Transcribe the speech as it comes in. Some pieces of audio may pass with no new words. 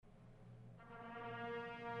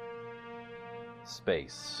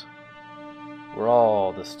space, where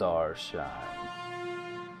all the stars shine.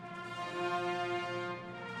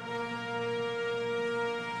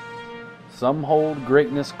 Some hold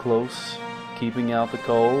greatness close, keeping out the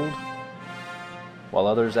cold, while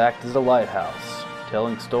others act as a lighthouse,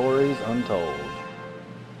 telling stories untold.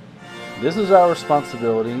 This is our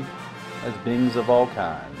responsibility as beings of all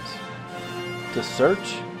kinds, to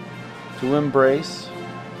search, to embrace,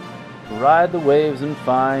 ride the waves and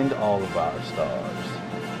find all of our stars.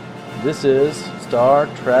 This is Star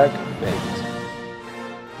Trek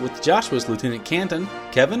Fate. With Joshua's Lieutenant Canton,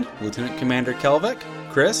 Kevin, Lieutenant Commander Kelvik,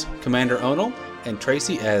 Chris, Commander Onal, and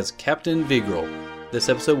Tracy as Captain Vigral. This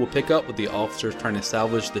episode will pick up with the officers trying to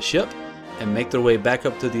salvage the ship and make their way back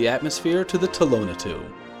up through the atmosphere to the Talonatu.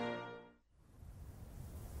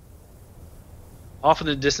 Off in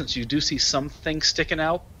the distance, you do see something sticking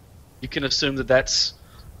out. You can assume that that's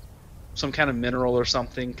some kind of mineral or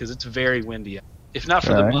something, because it's very windy. If not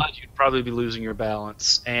for the mud, you'd probably be losing your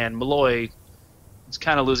balance. And Malloy is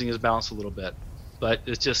kind of losing his balance a little bit. But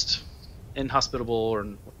it's just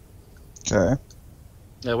inhospitable. Okay.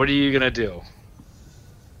 Now, what are you going to do?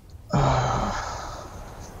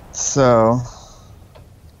 So,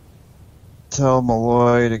 tell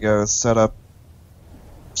Malloy to go set up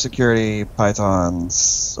security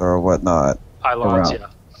pythons or whatnot. Pylons, yeah.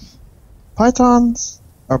 Pythons?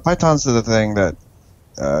 Or pythons are the thing that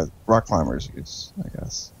rock climbers use, I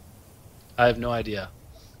guess. I have no idea.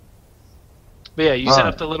 But yeah, you set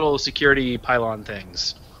up the little security pylon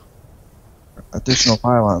things. Additional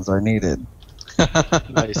pylons are needed.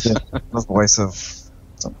 Nice. The voice of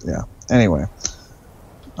something, yeah. Anyway.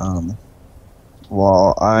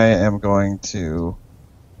 Well, I am going to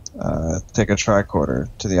take a tricorder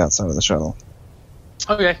to the outside of the shuttle.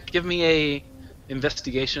 Okay, give me a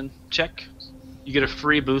investigation check. You get a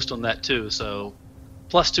free boost on that too, so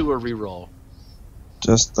 +2 or reroll.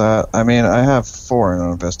 Just that. I mean, I have 4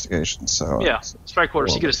 in investigation, so... Yeah, strike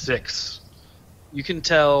quarters, you get a 6. You can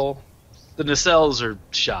tell the nacelles are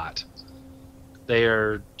shot. They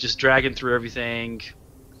are just dragging through everything.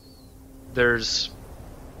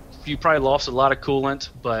 You probably lost a lot of coolant,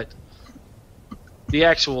 but the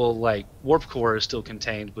actual, warp core is still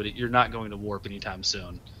contained, but you're not going to warp anytime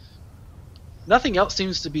soon. Nothing else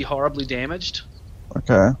seems to be horribly damaged.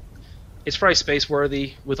 Okay. It's probably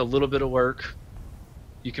space-worthy with a little bit of work.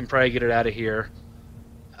 You can probably get it out of here.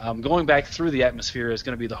 Going back through the atmosphere is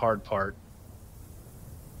going to be the hard part.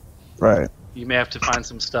 Right. You may have to find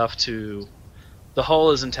some stuff to... The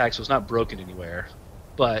hull is intact, so it's not broken anywhere.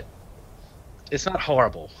 But it's not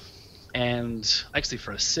horrible. And actually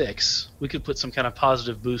for a 6, we could put some kind of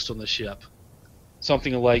positive boost on the ship.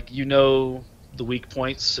 Something like, the weak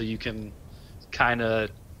points, so you can kind of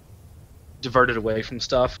divert it away from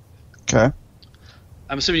stuff. Okay.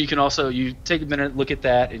 I'm assuming you can also, you take a minute, look at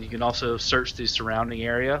that, and you can also search the surrounding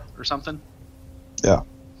area or something? Yeah.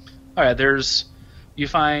 Alright, you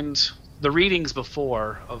find the readings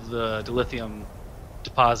before of the dilithium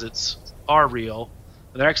deposits are real,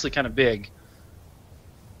 but they're actually kind of big.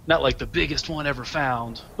 Not like the biggest one ever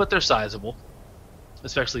found, but they're sizable.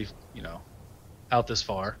 Especially, out this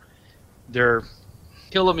far. They're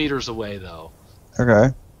kilometers away, though.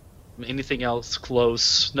 Okay. Anything else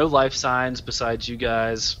close? No life signs besides you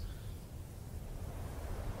guys.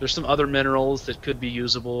 There's some other minerals that could be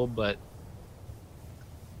usable, but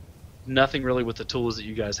nothing really with the tools that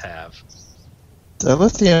you guys have. The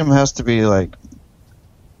lithium has to be,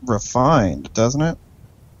 refined, doesn't it?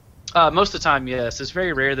 Most of the time, yes. It's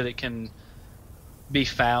very rare that it can be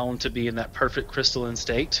found to be in that perfect crystalline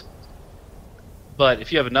state. But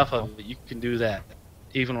if you have enough of it, you can do that,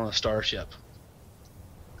 even on a starship.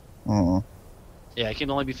 Mm. Yeah, it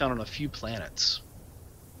can only be found on a few planets.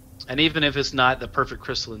 And even if it's not the perfect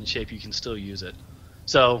crystalline shape, you can still use it.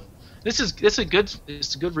 So it's a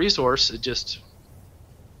good resource. It just,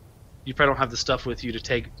 you probably don't have the stuff with you to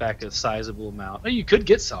take back a sizable amount. You could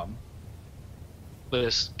get some, but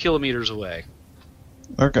it's kilometers away.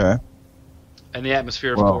 Okay. And the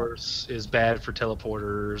atmosphere, of course, is bad for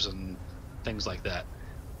teleporters and things like that.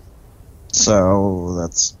 So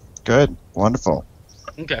that's good. Wonderful.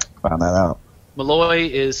 Okay. Found that out. Malloy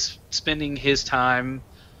is spending his time,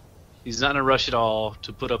 he's not in a rush at all,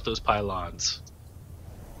 to put up those pylons.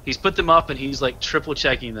 He's put them up and he's triple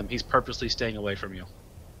checking them. He's purposely staying away from you.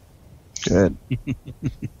 Good.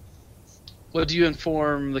 What do you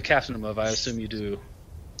inform the captain of? I assume you do.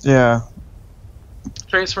 Yeah.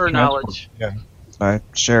 Transfer knowledge. Yeah. I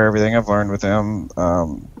share everything I've learned with him.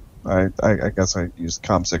 I guess I use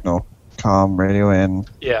comm signal, radio in.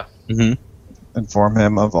 Yeah. Mm-hmm. Inform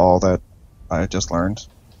him of all that I just learned.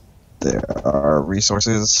 There are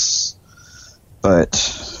resources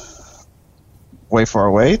but way far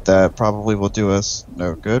away. That probably will do us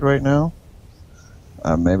no good right now.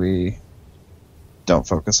 Maybe don't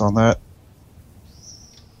focus on that.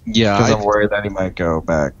 Yeah, Because I'm worried that he might go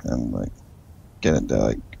back and like get into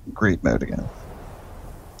like greed mode again.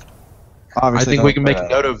 I Obviously, think we can don't, make a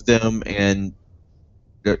note of them, and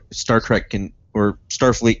Star Trek can, or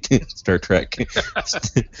Starfleet, Star Trek,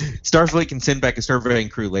 Starfleet can send back a surveying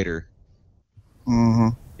crew later.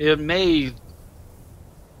 Mhm. It may.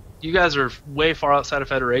 You guys are way far outside of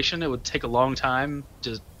Federation. It would take a long time,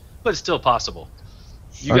 but it's still possible.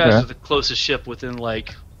 You guys Okay. are the closest ship within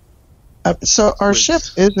like. So our Wait. ship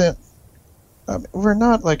isn't. We're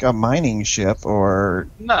not like a mining ship or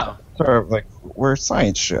No, sort of like we're a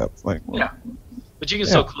science ship. Like Yeah. but you can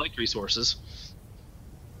Yeah. still collect resources.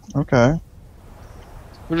 Okay.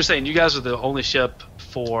 We're just saying you guys are the only ship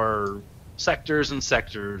for sectors and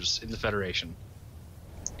sectors in the Federation.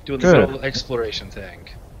 Doing the Good. little exploration thing.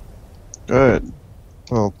 Good.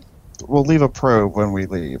 Well, we'll leave a probe when we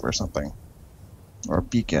leave or something, or a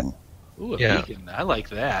beacon. Ooh, a Yeah. beacon. I like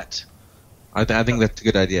that. I think that's a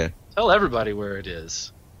good idea. Tell everybody where it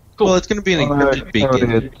is. Cool. Well, it's going to be an encrypted beacon.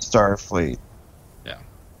 Coded Starfleet. Yeah.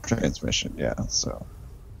 Transmission. Yeah. So.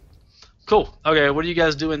 Cool. Okay, what do you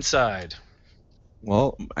guys do inside?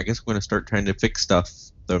 Well, I guess I'm going to start trying to fix stuff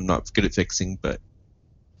that I'm not good at fixing, but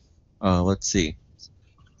let's see.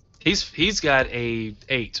 He's got a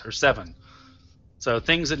 8 or 7. So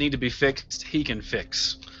things that need to be fixed, he can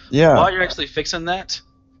fix. Yeah. While you're actually fixing that,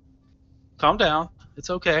 calm down. It's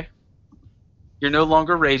okay. You're no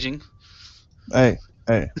longer raging. Hey.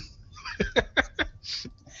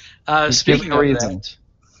 Just Speaking give of me a reason. that,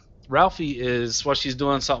 Ralphie is, while she's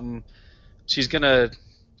doing something, she's going to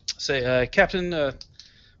say, Captain,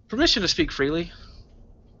 permission to speak freely.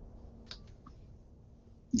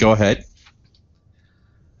 Go ahead.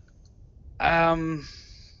 I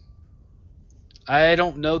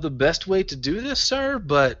don't know the best way to do this, sir,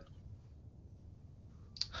 but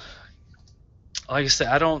like I said,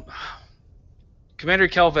 I don't... Commander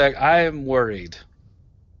Kelvec, I am worried.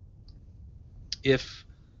 If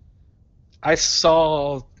I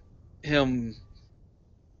saw him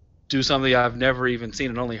do something I've never even seen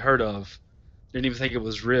and only heard of, didn't even think it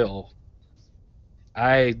was real,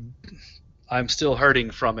 I'm still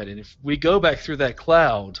hurting from it. And if we go back through that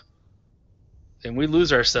cloud and we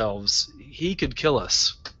lose ourselves, he could kill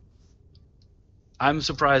us. I'm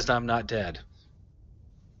surprised I'm not dead.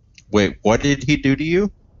 Wait, what did he do to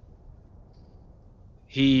you?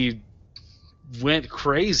 He went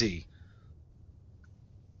crazy.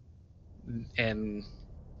 And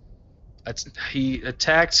he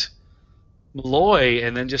attacked Malloy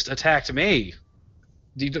and then just attacked me.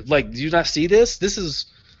 Do you not see this?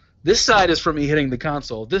 This side is from me hitting the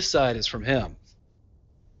console. This side is from him.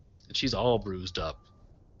 And she's all bruised up.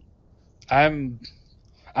 I'm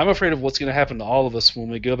afraid of what's going to happen to all of us when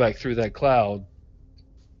we go back through that cloud.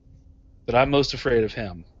 But I'm most afraid of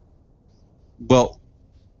him. Well,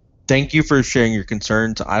 thank you for sharing your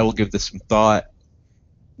concerns. I will give this some thought,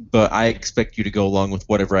 but I expect you to go along with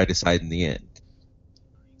whatever I decide in the end.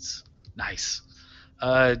 Nice.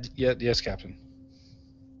 Yes, Captain.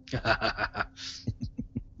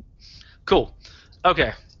 Cool.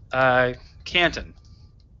 Okay. Canton.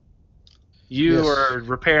 You Yes. are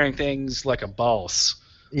repairing things like a boss.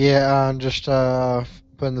 Yeah, I'm just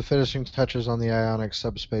putting the finishing touches on the ionic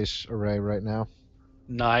subspace array right now.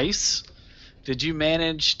 Nice. Did you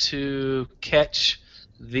manage to catch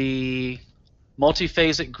the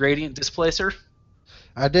multiphasic gradient displacer?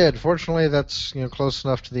 I did. Fortunately, that's close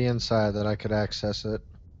enough to the inside that I could access it.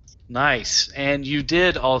 Nice. And you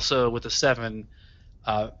did also, with the 7,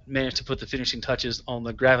 manage to put the finishing touches on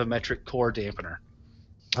the gravimetric core dampener.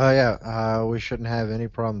 Oh yeah, we shouldn't have any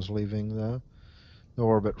problems leaving the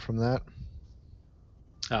orbit from that.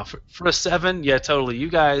 For a 7, yeah, totally. You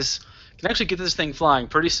guys can actually get this thing flying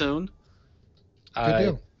pretty soon. Good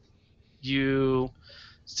deal. You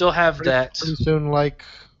still have that. Pretty soon, like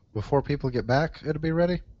before people get back, it'll be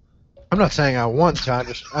ready. I'm not saying I want to.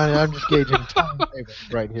 I'm just gauging timetable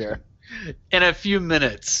right here. In a few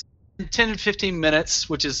minutes, 10 to 15 minutes,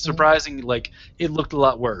 which is surprising. Like, it looked a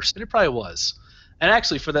lot worse, and it probably was. And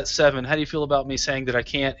actually, for that 7, how do you feel about me saying that I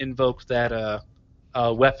can't invoke that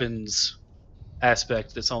weapons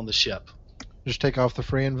aspect that's on the ship? Just take off the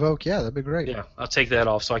free invoke. Yeah, that'd be great. Yeah, I'll take that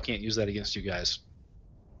off so I can't use that against you guys.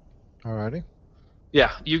 Alrighty.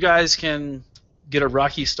 Yeah, you guys can get a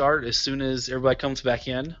rocky start as soon as everybody comes back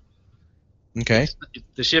in. Okay.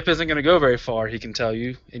 The ship isn't going to go very far, he can tell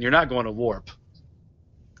you, and you're not going to warp.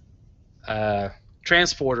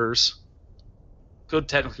 Transporters could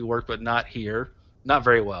technically work, but not here. Not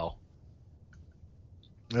very well.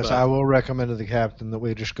 Yes, But- I will recommend to the captain that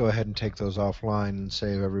we just go ahead and take those offline and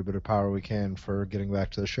save every bit of power we can for getting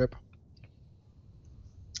back to the ship.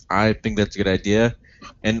 I think that's a good idea.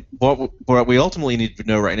 And what we ultimately need to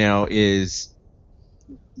know right now is,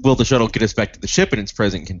 will the shuttle get us back to the ship in its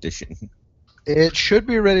present condition? It should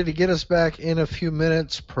be ready to get us back in a few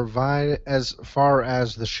minutes, provide as far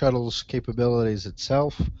as the shuttle's capabilities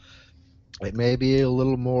itself. It may be a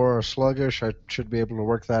little more sluggish. I should be able to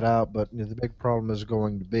work that out, but the big problem is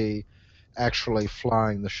going to be actually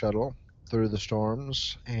flying the shuttle through the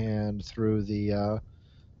storms and through the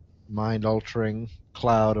mind-altering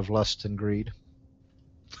cloud of lust and greed.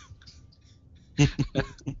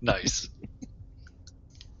 Nice.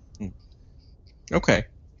 Okay.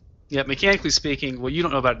 Yeah, mechanically speaking, well, you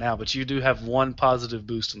don't know about it now, but you do have one positive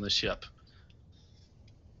boost on the ship.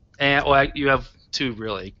 And well, you have two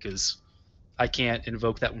really, because I can't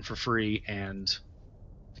invoke that one for free, and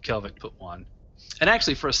Kelvik put one. And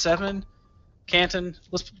actually, for a 7, Canton,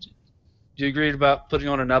 do you agree about putting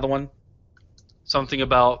on another one? Something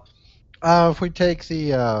about If we take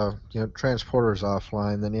the transporters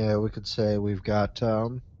offline, then yeah, we could say we've got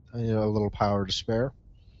a little power to spare.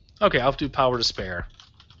 okay, I'll do power to spare.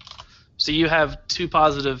 So you have 2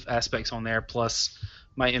 positive aspects on there, plus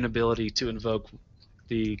my inability to invoke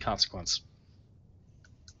the consequence.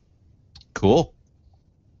 Cool.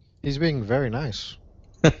 He's being very nice.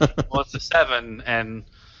 Well, it's a 7, and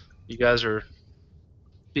you guys are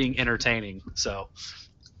being entertaining. So,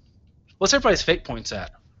 what's everybody's fate points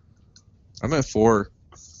at? I'm at 4.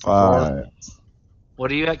 5.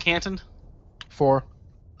 What are you at, Canton? 4.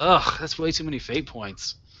 Ugh, that's way too many fate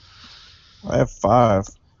points. I have 5.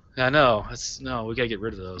 I know. We gotta get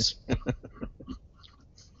rid of those.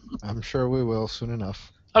 I'm sure we will soon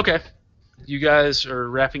enough. Okay, you guys are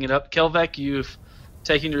wrapping it up. Kelvek, you've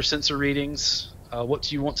taken your sensor readings. What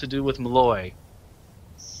do you want to do with Malloy?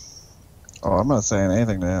 Oh, I'm not saying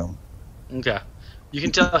anything to him. Okay, you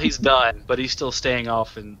can tell he's done, but he's still staying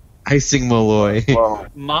off and Icing Malloy.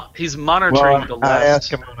 Well, he's monitoring the I left.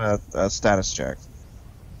 asked him on a status check.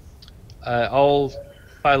 All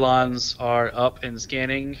pylons are up and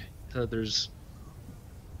scanning. There's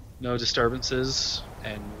no disturbances,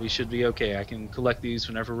 and we should be okay. I can collect these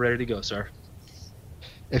whenever we're ready to go, sir.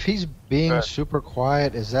 If he's being Right. super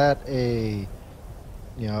quiet, is that a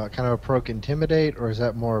kind of a proc intimidate, or is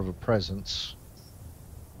that more of a presence?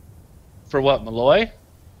 For what, Malloy?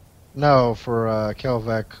 No, for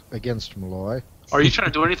Kelvek against Malloy. Are you trying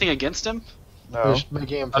to do anything against him? No. Just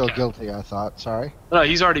making him feel Okay. guilty, I thought. Sorry. No,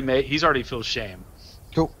 he's already feels shame.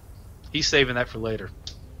 Cool. He's saving that for later.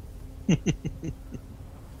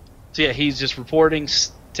 So yeah, he's just reporting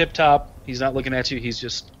tip top. He's not looking at you. He's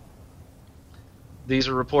just. These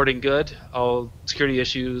are reporting good. All security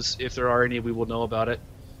issues, if there are any, we will know about it.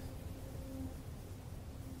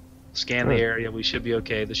 Scan the Good. area. We should be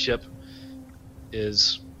okay. The ship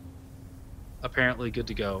is apparently good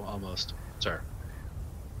to go, almost, sir.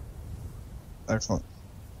 Excellent.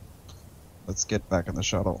 Let's get back in the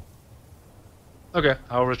shuttle. Okay,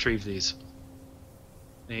 I'll retrieve these.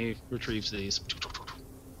 He retrieves these.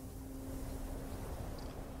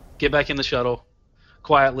 Get back in the shuttle,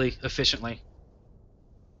 quietly, efficiently.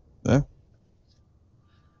 Yeah.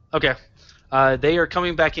 Okay. They are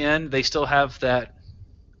coming back in. They still have that.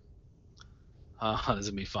 This is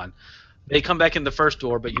gonna be fun. They come back in the first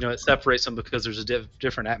door, but it separates them because there's a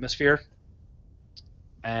different atmosphere.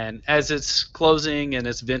 And as it's closing and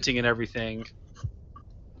it's venting and everything,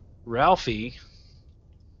 Ralphie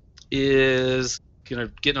is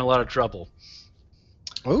gonna get in a lot of trouble.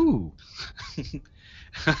 Ooh.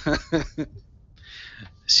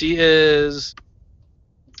 She is.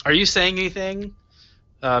 Are you saying anything,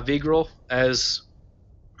 Vigral, as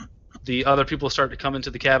the other people start to come into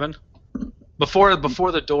the cabin? Before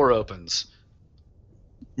the door opens.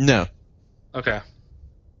 No. Okay.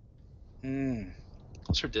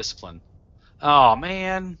 What's her discipline? Oh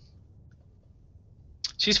man.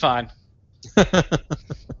 She's fine. Give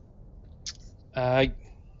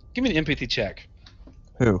me an empathy check.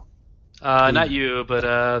 Who? Not you,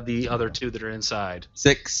 but the other 2 that are inside.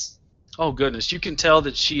 6. Oh goodness, you can tell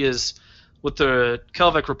that she is, with the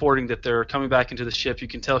Kelvik reporting that they're coming back into the ship, you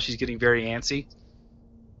can tell she's getting very antsy.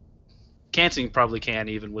 Canting probably can,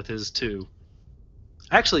 even with his 2.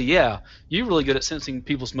 Actually, yeah, you're really good at sensing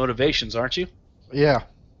people's motivations, aren't you? Yeah.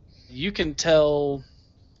 You can tell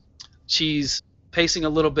she's pacing a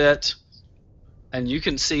little bit, and you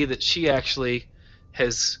can see that she actually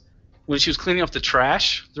has, when she was cleaning up the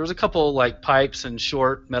trash, there was a couple like pipes and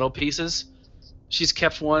short metal pieces. She's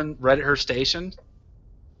kept one right at her station,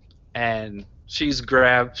 and she's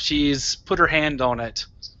put her hand on it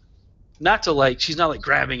not to like, she's not like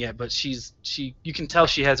grabbing it, but you can tell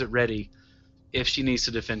she has it ready if she needs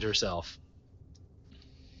to defend herself.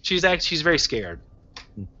 She's very scared.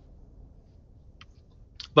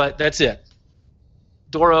 But that's it.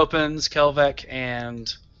 Door opens, Kelvek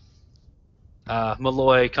and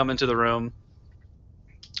Malloy come into the room.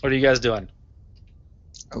 What are you guys doing?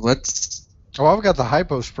 Let's. Oh, I've got the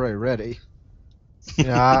hypo spray ready.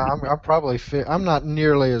 Yeah, I'm probably I'm not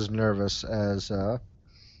nearly as nervous as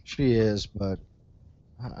she is, but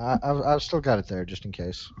I've still got it there just in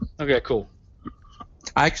case. Okay, cool.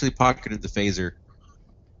 I actually pocketed the phaser.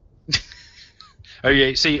 Oh,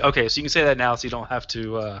 yeah, see, okay, so you can say that now, so you don't have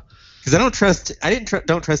to. Because I don't trust.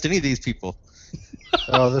 Don't trust any of these people.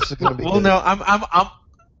 Oh, this is gonna be. Well, good. no,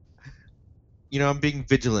 I'm being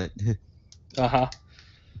vigilant. Uh-huh.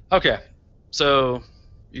 Okay, so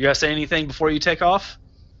you guys say anything before you take off?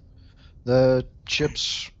 The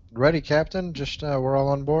ship's ready, Captain. Just we're all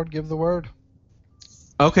on board. Give the word.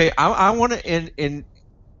 Okay, I want to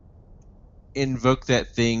invoke that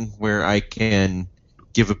thing where I can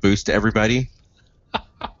give a boost to everybody.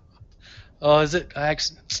 Oh, is it?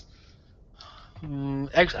 Actually,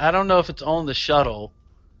 I don't know if it's on the shuttle.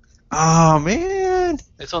 Oh man!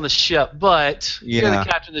 It's on the ship, but you're Yeah. the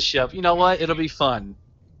captain of the ship. You know what? It'll be fun.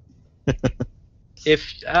 If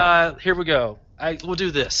here we go. We'll do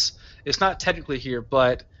this. It's not technically here,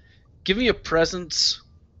 but give me a presence.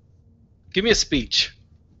 Give me a speech,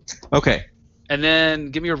 Okay. and then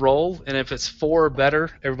give me a roll. And if it's 4 or better,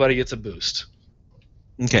 everybody gets a boost.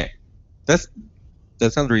 Okay. That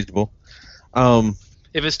sounds reasonable.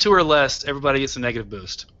 If it's 2 or less, everybody gets a negative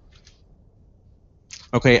boost.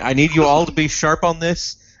 Okay, I need you all to be sharp on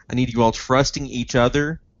this. I need you all trusting each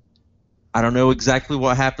other. I don't know exactly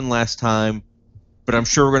what happened last time, but I'm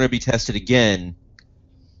sure we're going to be tested again.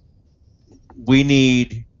 We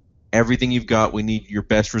need everything you've got. We need your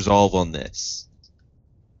best resolve on this.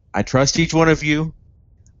 I trust each one of you.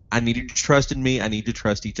 I need you to trust in me. I need to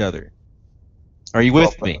trust each other. Are you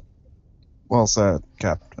with me? Well said,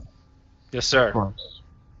 Captain. Yes, sir.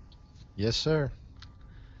 Yes, sir.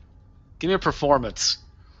 Give me a performance.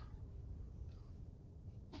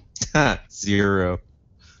 0.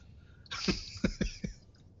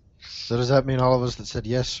 So does that mean all of us that said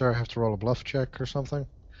yes, sir, have to roll a bluff check or something?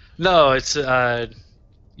 No, it's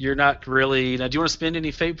you're not really. Now, do you want to spend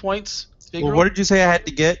any fate points? Big Well, Girl? what did you say I had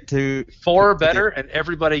to get to? 4 or better, and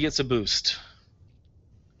everybody gets a boost.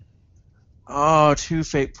 Oh, 2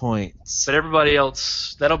 fate points. But everybody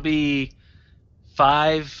else, that'll be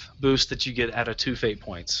 5 boosts that you get out of 2 fate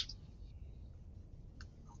points.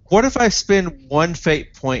 What if I spend 1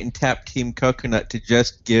 fate point and tap Team Coconut to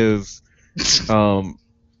just give Kelvek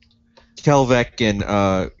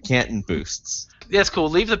and Canton boosts? That's cool.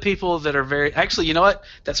 Leave the people that are very. Actually, you know what?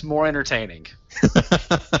 That's more entertaining.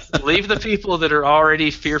 Leave the people that are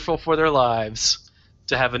already fearful for their lives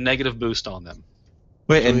to have a negative boost on them.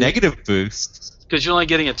 Wait, a negative boost? Because you're only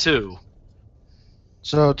getting a 2.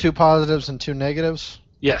 So 2 positives and 2 negatives.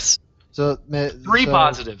 Yes. So 3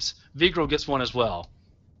 positives. Vigro gets 1 as well.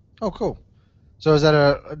 Oh, cool. So is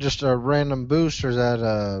that just a random boost, or is that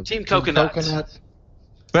a Team Coconut.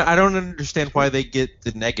 But I don't understand why they get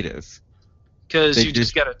the negative. Because They you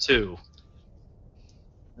just got a 2.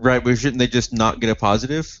 Right, but shouldn't they just not get a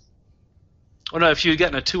positive? Well, no, if you've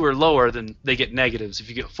gotten a 2 or lower, then they get negatives. If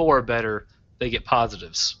you get 4 or better, they get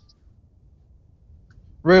positives.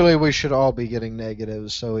 Really, we should all be getting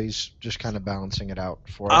negatives, so he's just kind of balancing it out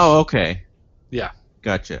for us. Oh, okay. Yeah.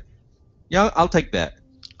 Gotcha. Yeah, I'll take that.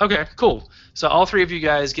 Okay, cool. So all 3 of you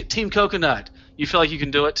guys get Team Coconut. You feel like you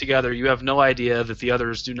can do it together. You have no idea that the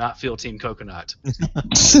others do not feel Team Coconut.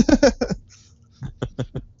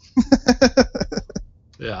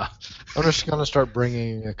 Yeah. I'm just going to start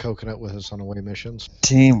bringing a coconut with us on away missions.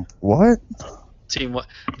 Team what? Team what?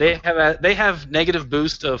 They have negative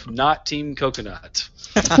boost of not Team Coconut.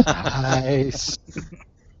 Nice.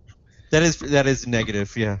 That is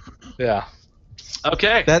negative, yeah. Yeah.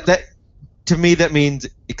 Okay. That to me that means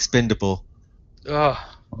expendable. Ugh.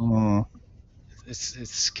 Mm.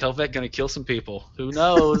 Is Kelvek gonna kill some people? Who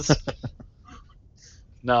knows?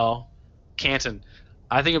 No. Canton.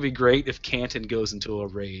 I think it'd be great if Canton goes into a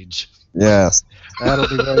rage. Yes. That'll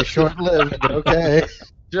be very short-lived, but okay.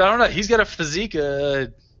 Dude, I don't know. He's got a physique.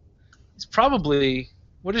 He's probably.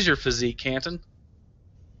 What is your physique, Canton?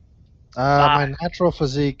 My natural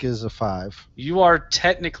physique is a 5. You are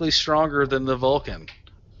technically stronger than the Vulcan.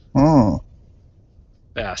 Hmm.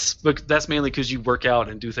 Yes, but that's mainly because you work out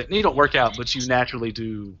and do things. You don't work out, but you naturally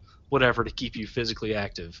do whatever to keep you physically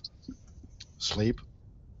active. Sleep.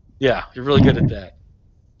 Yeah, you're really good at that.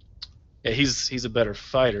 Yeah, he's a better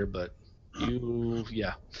fighter, but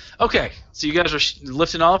Yeah. Okay, so you guys are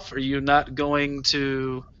lifting off. Are you not going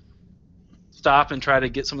to stop and try to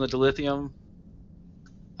get some of the dilithium?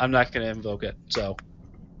 I'm not going to invoke it, so.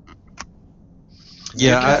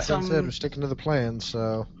 Yeah, Give me I- As I said, some- we're sticking to the plan,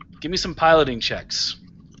 so. Give me some piloting checks.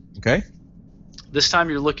 Okay. This time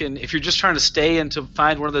you're looking, if you're just trying to stay and to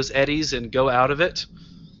find one of those eddies and go out of it,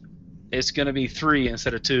 it's going to be 3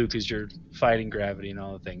 instead of 2 because you're fighting gravity and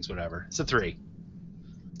all the things, whatever. It's a 3.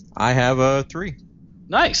 I have a 3.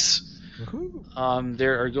 Nice. Woohoo.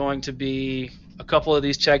 There are going to be a couple of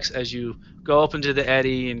these checks as you go up into the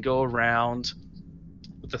eddy and go around.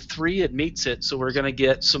 With the 3, it meets it, so we're going to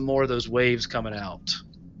get some more of those waves coming out.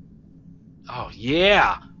 Oh,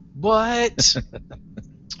 yeah. But...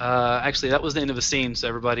 actually, that was the end of the scene, so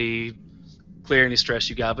everybody clear any stress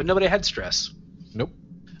you got, but nobody had stress. Nope.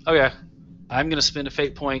 Okay. I'm going to spend a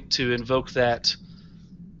fate point to invoke that.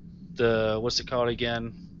 What's it called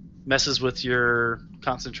again? Messes with your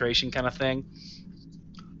concentration kind of thing.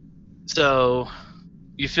 So,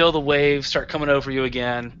 you feel the wave start coming over you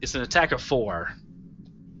again. It's an attack of 4.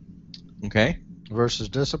 Okay. Versus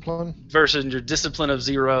discipline. Versus your discipline of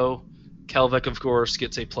 0. Kelvek, of course,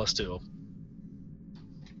 gets a +2.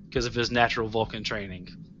 Because of his natural Vulcan training.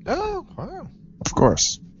 Oh, wow. Of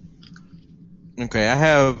course. Okay, I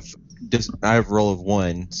have a roll of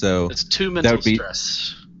 1, so It's 2 mental would be-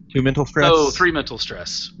 stress. 2 mental stress. Oh, 3 mental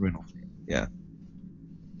stress. Mental. Yeah.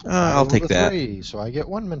 I I'll rolled take a that. 3, so I get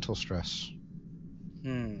 1 mental stress.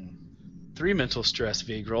 3 mental stress,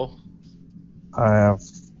 Vigral. I have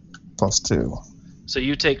 +2. So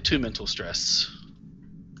you take 2 mental stress.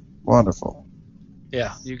 Wonderful.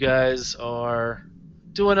 Yeah, you guys are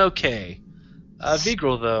doing okay.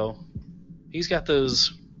 Vigral, though, he's got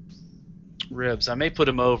those ribs. I may put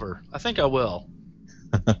him over. I think I will.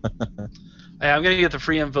 Hey, I'm going to get the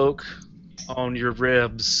free invoke on your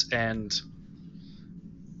ribs, and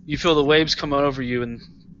you feel the waves come over you, and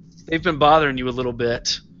they've been bothering you a little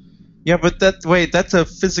bit. Yeah, but that's a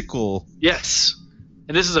physical. Yes,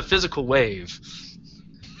 and this is a physical wave.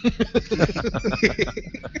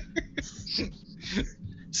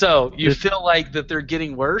 So you feel like that they're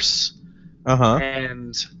getting worse, Uh-huh.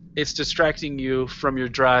 and it's distracting you from your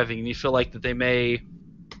driving, and you feel like that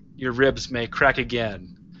your ribs may crack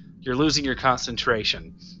again. You're losing your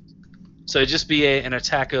concentration. So it'd just be an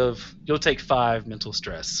attack of, you'll take 5 mental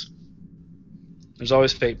stress. There's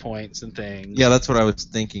always fate points and things. Yeah, that's what I was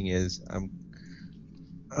thinking is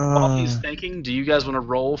While he's thinking, do you guys want to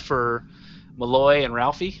roll for Malloy and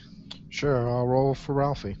Ralphie? Sure, I'll roll for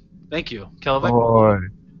Ralphie. Thank you. Kelvin? Boy.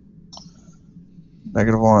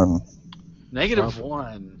 -1.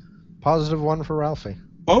 -1. +1 for Ralphie.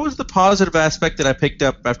 What was the positive aspect that I picked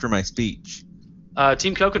up after my speech?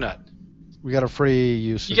 Team Coconut. We got a free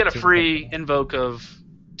use. You of get a Team free invoke of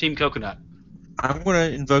Team Coconut. I'm gonna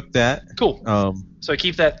invoke that. Cool. So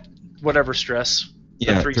keep that whatever stress.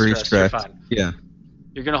 Yeah, that 3 3 You're stress. fine. Yeah.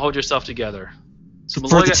 You're going to hold yourself together. So For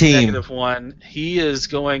Malloy the got team. -1. He is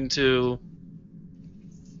going to...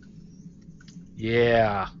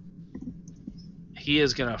 Yeah. He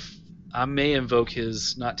is going to... I may invoke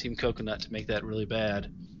his not Team Coconut to make that really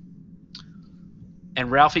bad.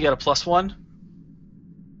 And Ralphie got a +1.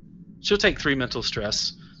 She'll take 3 mental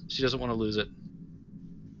stress. She doesn't want to lose it.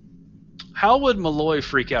 How would Malloy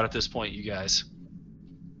freak out at this point, you guys?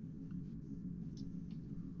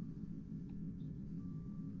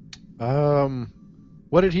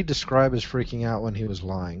 What did he describe as freaking out when he was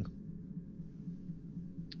lying?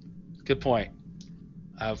 Good point.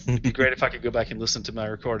 It'd be great if I could go back and listen to my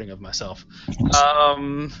recording of myself.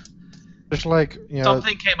 Just like,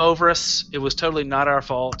 Something came over us. It was totally not our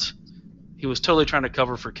fault. He was totally trying to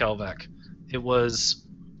cover for Kelvek. It was...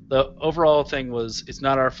 The overall thing was, it's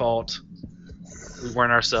not our fault. We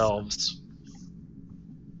weren't ourselves.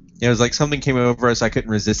 It was like something came over us. I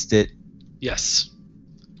couldn't resist it. Yes.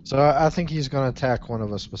 So I think he's going to attack one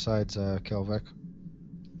of us besides Kelvek.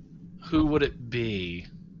 Who would it be?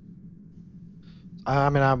 I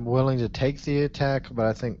mean, I'm willing to take the attack, but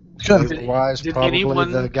I think Did- wise did probably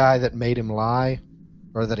anyone- the guy that made him lie,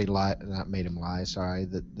 or that he lied, not made him lie. Sorry,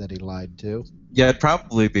 that he lied to. Yeah, it'd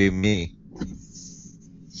probably be me.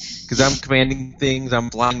 Because I'm commanding things. I'm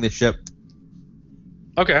flying the ship.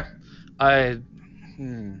 Okay.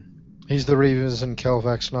 He's the reason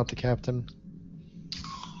Kelvek's not the captain.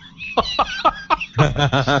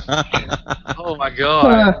 Oh my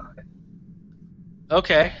god.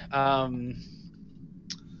 Okay. Oh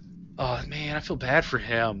man, I feel bad for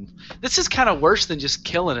him. This is kind of worse than just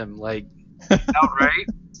killing him, like outright.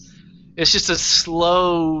 It's just a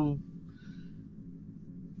slow.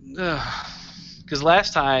 Because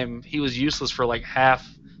last time he was useless for like half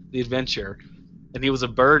the adventure, and he was a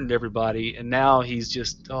burden to everybody, and now he's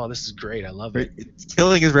just, oh, this is great. I love it. It's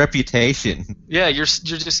killing his reputation. Yeah, you're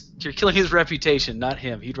killing his reputation, not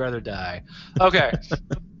him. He'd rather die. Okay.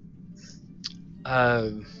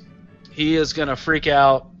 He is gonna freak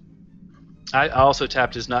out. I also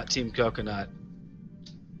tapped his not Team Coconut.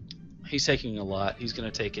 He's taking a lot. He's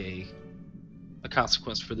gonna take a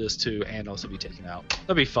consequence for this too, and also be taken out.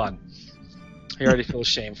 That'll be fun. He already feels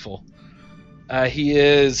shameful.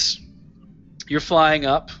 You're flying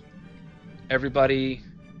up. Everybody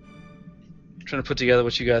trying to put together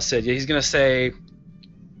what you guys said. Yeah, he's gonna say,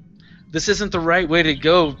 "This isn't the right way to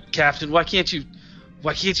go, Captain. Why can't you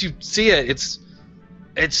see it? It's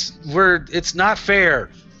not fair.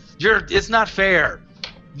 It's not fair.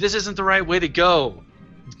 This isn't the right way to go.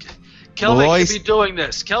 Kelvek should be doing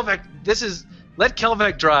this. Kelvek, let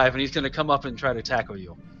Kelvek drive, and he's gonna come up and try to tackle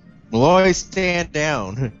you." Malloy, stand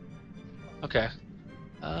down. Okay.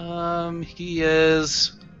 He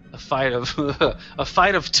is a fight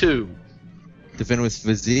of 2. Defend with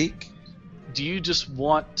physique. Do you just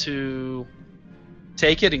want to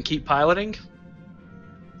take it and keep piloting?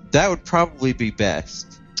 That would probably be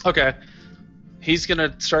best. Okay. He's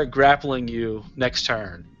gonna start grappling you next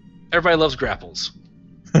turn. Everybody loves grapples.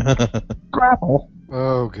 Grapple.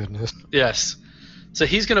 Oh, goodness. Yes. So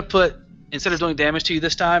he's gonna put, instead of doing damage to you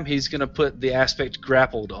this time, he's gonna put the aspect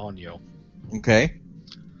grappled on you. Okay.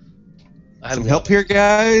 Some help here,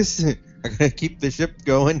 guys. I'm gonna keep the ship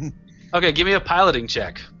going. Okay, give me a piloting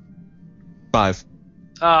check. 5.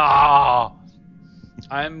 Ah.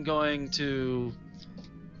 I'm going to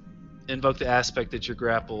invoke the aspect that you're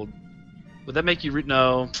grappled. Would that make you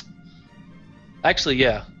no? Actually,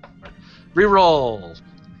 yeah. Reroll.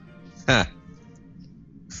 Ha.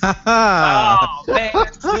 Ha ha. Oh man!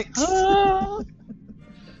 6.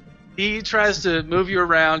 He tries to move you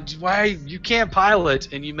around. Why you can't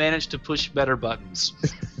pilot, and you manage to push better buttons.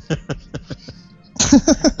 I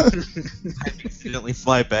accidentally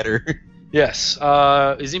fly better. Yes.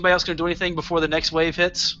 Is anybody else going to do anything before the next wave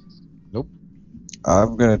hits?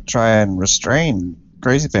 I'm gonna try and restrain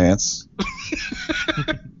Crazy Pants.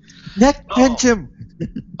 Neck pinch him.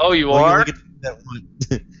 Oh, you Well, are? look at that one.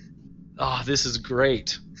 Oh, this is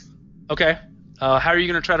great. Okay. How are you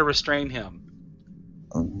going to try to restrain him?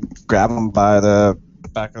 Grab him by the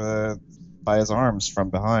back of by his arms from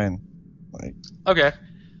behind. Okay.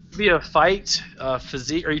 Be a fight,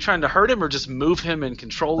 physique. Are you trying to hurt him or just move him and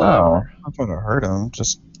control him? No, I'm not trying to hurt him.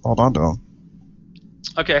 Just hold on to him.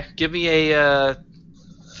 Okay. Give me a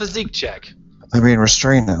physique check. I mean,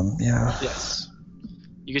 restrain him. Yeah. Yes.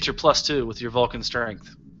 You get your +2 with your Vulcan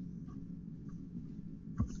strength.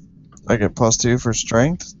 I get +2 for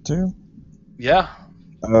strength too. Yeah.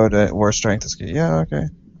 Oh, war strength is good. Yeah. Okay.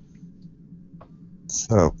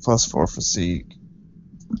 So +4 physique.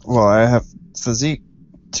 Well, I have physique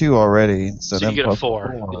 2 already, so So then you get a plus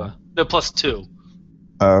 4. Yeah. No, +2.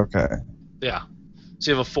 Oh, okay. Yeah.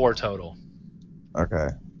 So you have a 4 total. Okay.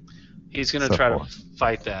 He's going to So try 4. to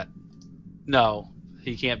fight that. No,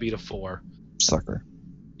 he can't beat a 4. Sucker.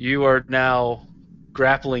 You are now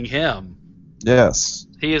grappling him. Yes.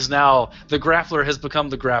 He is now, the grappler has become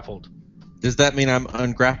the grappled. Does that mean I'm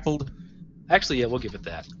ungrappled? Actually, yeah, we'll give it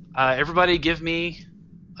that. Everybody give me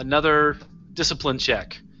another discipline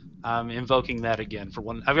check. I'm invoking that again for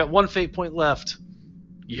one. I've got 1 fate point left.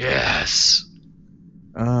 Yes.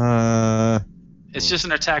 It's just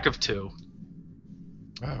an attack of 2.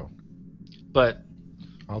 Oh, But,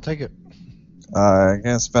 I'll take it. I'm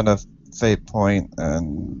gonna spend a fate point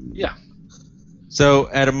and yeah. So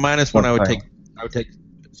at a -1, I would Okay. take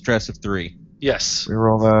stress of 3. Yes.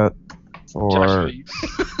 reroll that for. Joshua, you,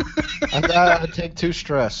 I take 2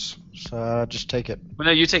 stress, so just take it. well,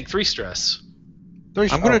 no, you take 3 stress. 3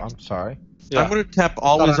 I'm gonna- I'm sorry. Yeah. I'm going to tap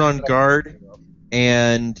always on guard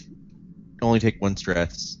and only take 1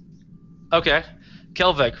 stress. Okay.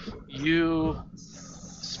 Kelvek, you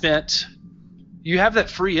have that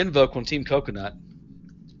free invoke on Team Coconut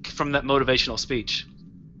from that motivational speech.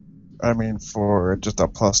 I mean, for just a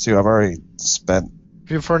 +2, I've already spent.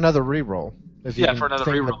 For another reroll. If you Yeah, can for another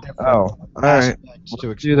think of reroll. different Oh, alright. aspects to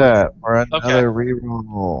Do explain. that for another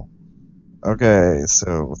reroll. Okay,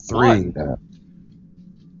 so 3 One. then.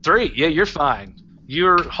 3. Yeah, you're fine.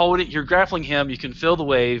 You're grappling him. You can feel the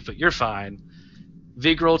wave, but you're fine.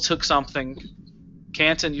 Vigral took something.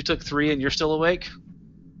 Canton, you took 3 and you're still awake?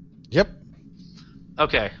 Yep.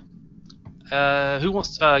 Okay. Who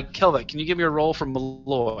wants... Kelvek, can you give me a roll from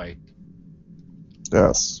Malloy?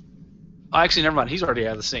 Yes. Oh, actually, never mind. He's already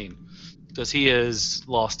out of the scene. Because he has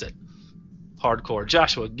lost it. Hardcore.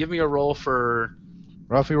 Joshua, give me a roll for...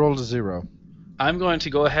 Ralphie rolled a 0. I'm going to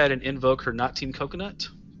go ahead and invoke her not Team Coconut.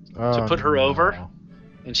 Oh, put her over. no.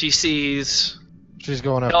 And she sees She's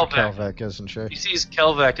going after Kelvek, isn't she? She sees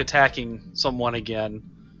Kelvek attacking someone again.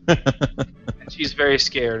 And she's very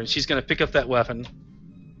scared, and she's going to pick up that weapon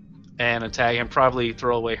and attack and probably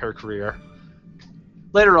throw away her career.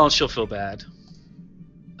 Later on, she'll feel bad.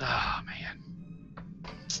 Ah,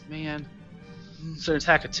 man. So an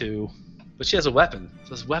attack of 2. But she has a weapon.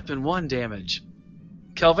 So it's weapon 1 damage.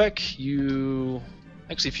 Kelvek, you...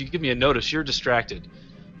 Actually, if you give me a notice, you're distracted.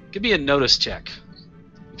 Give me a notice check.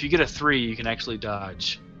 If you get a 3, you can actually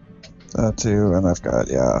dodge. That too, and I've got,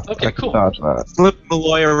 yeah. Okay, I can cool. dodge that. Flip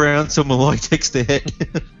Malloy around so Malloy takes the hit.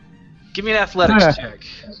 Give me an athletics check.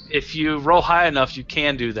 If you roll high enough, you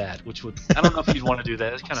can do that, which would... I don't know if you'd want to do that.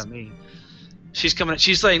 That's kind of mean. She's coming...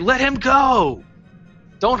 She's saying, let him go!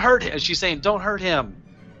 Don't hurt him. She's saying, don't hurt him.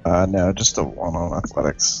 No, just a 1 on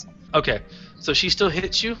athletics. Okay, so she still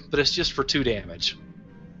hits you, but it's just for 2 damage.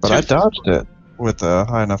 But 2 I dodged it with a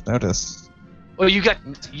high enough notice. Well, you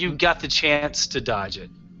got the chance to dodge it.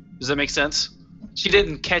 Does that make sense? She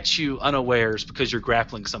didn't catch you unawares because you're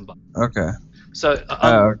grappling somebody. Okay. So,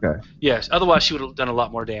 Okay. yes. Otherwise, she would have done a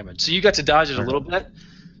lot more damage. So you got to dodge it a little bit.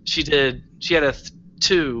 She did. She had a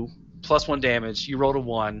 2 plus 1 damage. You rolled a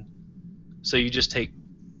 1, so you just take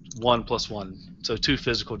 1 plus 1, so 2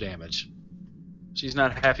 physical damage. She's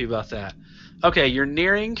not happy about that. Okay, you're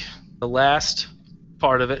nearing the last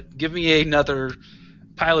part of it. Give me another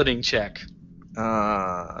piloting check.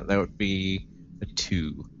 That would be a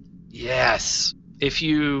 2. Yes. If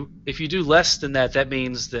you do less than that, that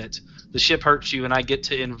means that the ship hurts you, and I get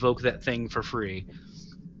to invoke that thing for free.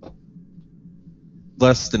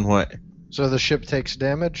 Less than what? So the ship takes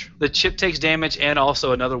damage? The ship takes damage, and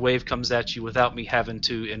also another wave comes at you without me having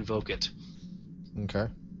to invoke it. Okay.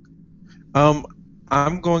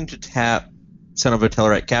 I'm going to tap Son of a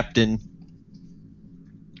Tellarite Captain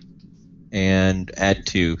and add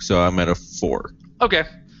 2, so I'm at a 4. Okay.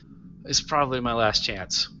 It's probably my last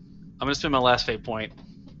chance. I'm going to spend my last fate point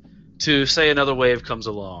to say another wave comes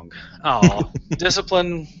along. Oh,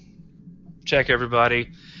 discipline check, everybody.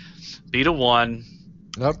 Beat a 1.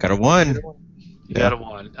 Nope. Got a 1. You got a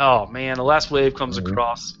 1. Oh, man, the last wave comes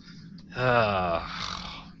across. But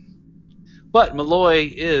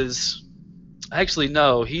Malloy is... Actually,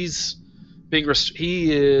 no, he is being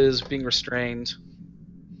restrained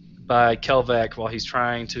by Kelvek while he's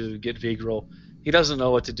trying to get Vigral. He doesn't know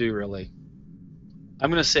what to do, really. I'm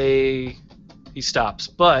going to say he stops,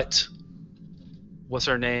 but what's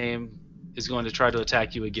her name is going to try to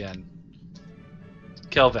attack you again.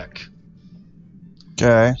 Kelvek.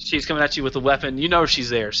 Okay. She's coming at you with a weapon. You know she's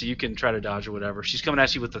there, so you can try to dodge or whatever. She's coming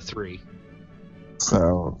at you with a 3.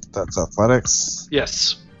 So that's athletics.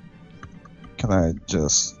 Yes. Can I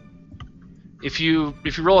just... If you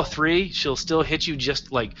roll a 3, she'll still hit you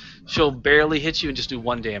she'll barely hit you and just do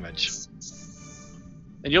 1 damage.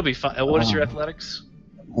 And you'll be fine. What is your athletics?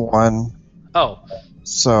 1. Oh.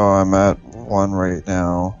 So I'm at 1 right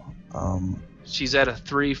now. She's at a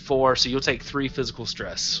 3, 4, so you'll take 3 physical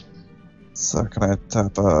stress. So can I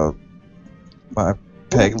tap my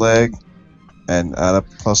peg leg and add a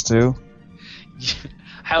 +2?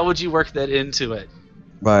 How would you work that into it?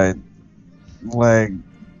 My leg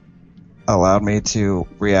allowed me to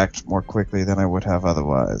react more quickly than I would have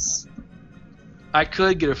otherwise. I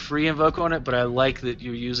could get a free invoke on it, but I like that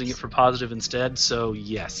you're using it for positive instead, so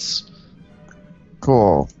yes.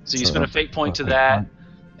 Cool. So you spend a fate point to that,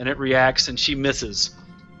 and it reacts, and she misses.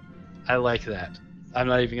 I like that. I'm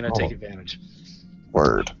not even going to take advantage.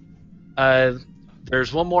 Word.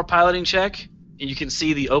 There's one more piloting check, and you can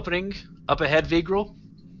see the opening up ahead, Vigral.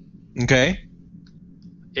 Okay.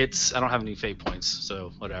 I don't have any fate points,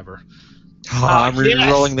 so whatever. I'm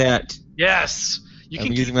re-rolling that. Yes!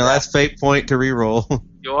 I'm using my last fate point to re-roll.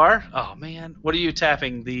 You are? Oh, man. What are you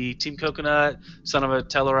tapping? The Team Coconut, Son of a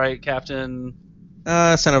Tellarite Captain?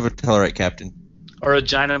 Son of a Tellarite Captain. Or a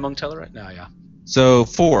Giant Among Tellarite? No, yeah. So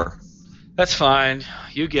 4. That's fine.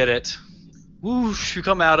 You get it. Whoosh, you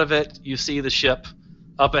come out of it. You see the ship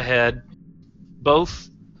up ahead. Both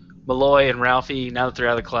Malloy and Ralphie, now that they're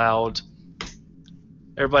out of the cloud,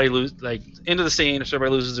 everybody into the scene. If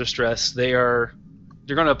everybody loses their stress, they're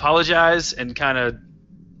going to apologize and kind of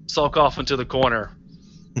sulk off into the corner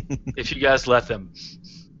if you guys let them.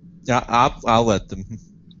 Yeah, I'll let them.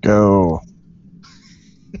 Go.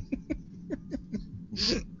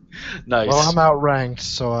 Nice. Well, I'm outranked,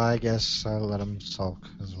 so I guess I'll let him sulk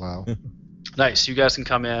as well. Nice. You guys can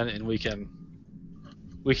come in and we can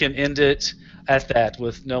end it at that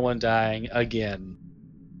with no one dying again.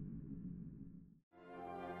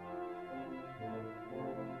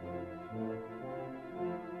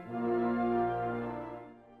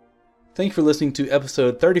 Thank you for listening to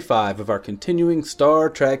episode 35 of our continuing Star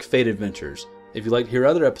Trek Fate Adventures. If you'd like to hear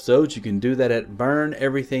other episodes, you can do that at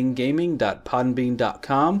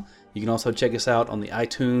burneverythinggaming.podbean.com. You can also check us out on the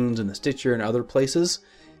iTunes and the Stitcher and other places.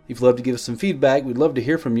 If you'd love to give us some feedback, we'd love to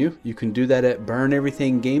hear from you. You can do that at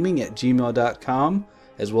burneverythinggaming@gmail.com,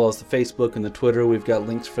 as well as the Facebook and the Twitter. We've got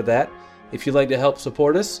links for that. If you'd like to help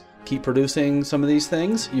support us, keep producing some of these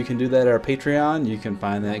things, you can do that at our Patreon. You can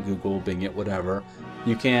find that, Google, Bing it, whatever.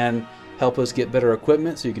 You can help us get better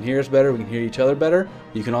equipment so you can hear us better, we can hear each other better.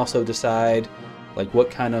 You can also decide like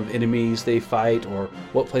what kind of enemies they fight or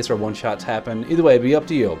what place our one-shots happen. Either way, it'd be up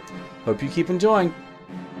to you. Hope you keep enjoying.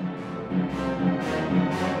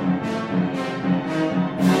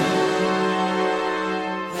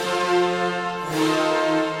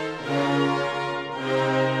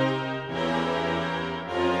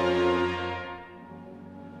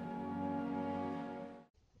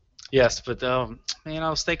 Yes, but man, I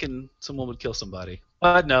was thinking someone would kill somebody.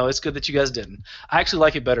 But no, it's good that you guys didn't. I actually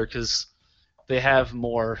like it better because they have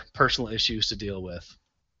more personal issues to deal with.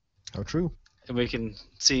 How true. And we can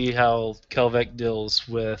see how Kelvec deals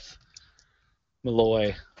with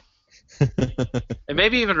Malloy. And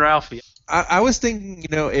maybe even Ralphie. I was thinking,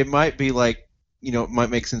 it might be like, it might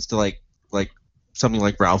make sense to like something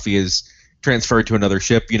like Ralphie is transferred to another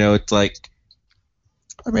ship. It's like.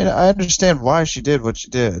 I mean, I understand why she did what she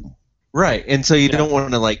did. Right, and so you don't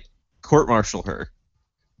want to like court-martial her,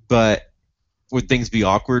 but would things be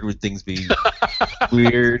awkward? Would things be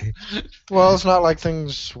weird? Well, it's not like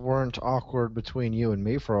things weren't awkward between you and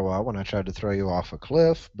me for a while when I tried to throw you off a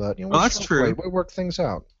cliff, but that's true. We worked things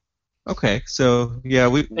out. Okay, so yeah,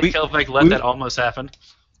 we Kelvec let that almost happen.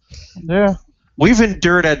 Yeah, we've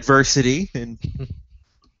endured adversity, and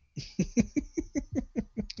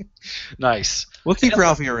nice. We'll keep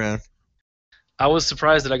Ralphie around. I was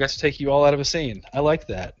surprised that I got to take you all out of a scene. I liked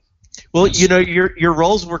that. Well, your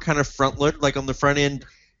roles were kind of front loaded, like on the front end.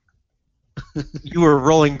 You were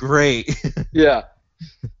rolling great. Yeah.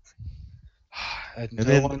 And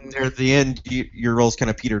then at the end, your roles kind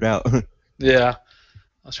of petered out. Yeah.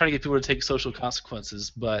 I was trying to get people to take social consequences,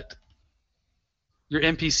 but your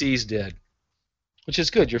NPCs did, which is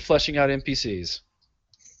good. You're fleshing out NPCs.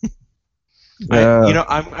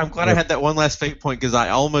 I'm glad I had that one last fate point because I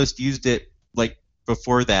almost used it like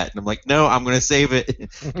before that, and I'm like, no, I'm going to save it.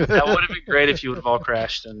 That would have been great if you would have all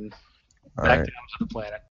crashed and back down to the planet.